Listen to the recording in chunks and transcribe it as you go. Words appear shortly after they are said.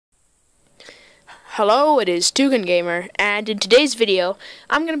Hello, it is Tugan Gamer, and in today's video,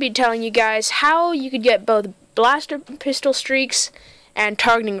 I'm going to be telling you guys how you could get both blaster pistol streaks and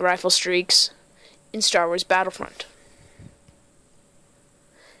targeting rifle streaks in Star Wars Battlefront.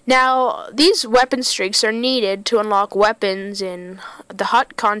 Now, these weapon streaks are needed to unlock weapons in the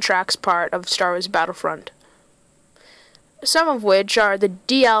Hutt contracts part of Star Wars Battlefront. Some of which are the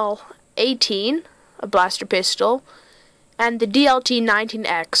DL-18, a blaster pistol, and the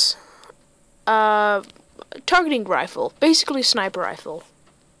DLT-19X. Targeting rifle, basically sniper rifle.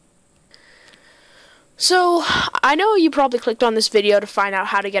 So, I know you probably clicked on this video to find out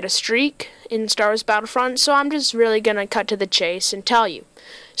how to get a streak in Star Wars Battlefront, so I'm just really gonna cut to the chase and tell you.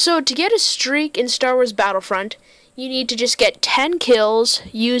 So, to get a streak in Star Wars Battlefront, you need to just get 10 kills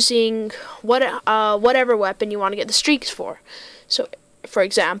using whatever weapon you want to get the streaks for. So, for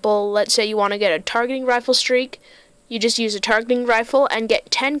example, let's say you want to get a targeting rifle streak. You just use a targeting rifle and get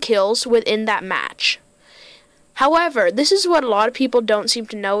 10 kills within that match. However, this is what a lot of people don't seem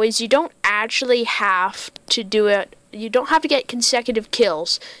to know, is you don't actually have to do it. You don't have to get consecutive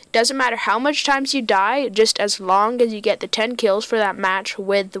kills. It doesn't matter how much times you die, just as long as you get the 10 kills for that match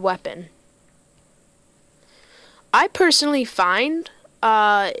with the weapon. I personally find,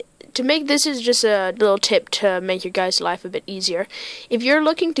 to make this is just a little tip to make your guys' life a bit easier. If you're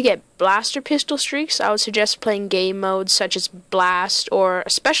looking to get blaster pistol streaks, I would suggest playing game modes such as Blast or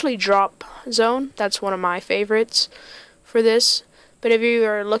especially Drop Zone. That's one of my favorites for this. But if you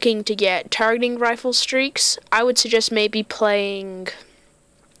are looking to get targeting rifle streaks, I would suggest maybe playing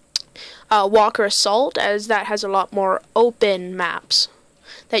Walker Assault, as that has a lot more open maps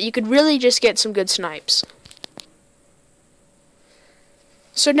that you could really just get some good snipes.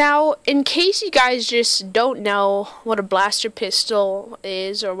 So now, in case you guys just don't know what a blaster pistol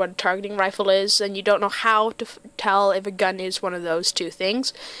is or what a targeting rifle is, and you don't know how to tell if a gun is one of those two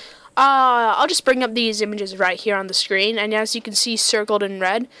things, I'll just bring up these images right here on the screen, and as you can see circled in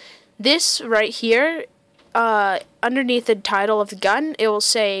red, this right here, underneath the title of the gun, it will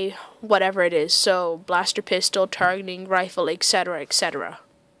say whatever it is, so blaster pistol, targeting rifle, etc., etc.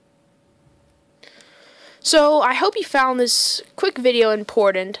 So, I hope you found this quick video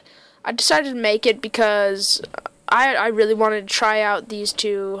important. I decided to make it because I really wanted to try out these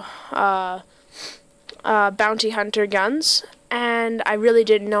two bounty hunter guns, and I really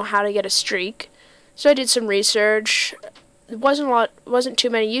didn't know how to get a streak. So I did some research. There wasn't too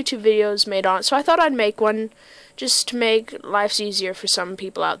many YouTube videos made on it, so I thought I'd make one just to make life easier for some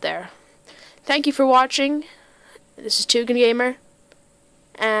people out there. Thank you for watching. This is Tugan Gamer.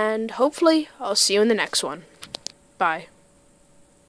 And hopefully, I'll see you in the next one. Bye.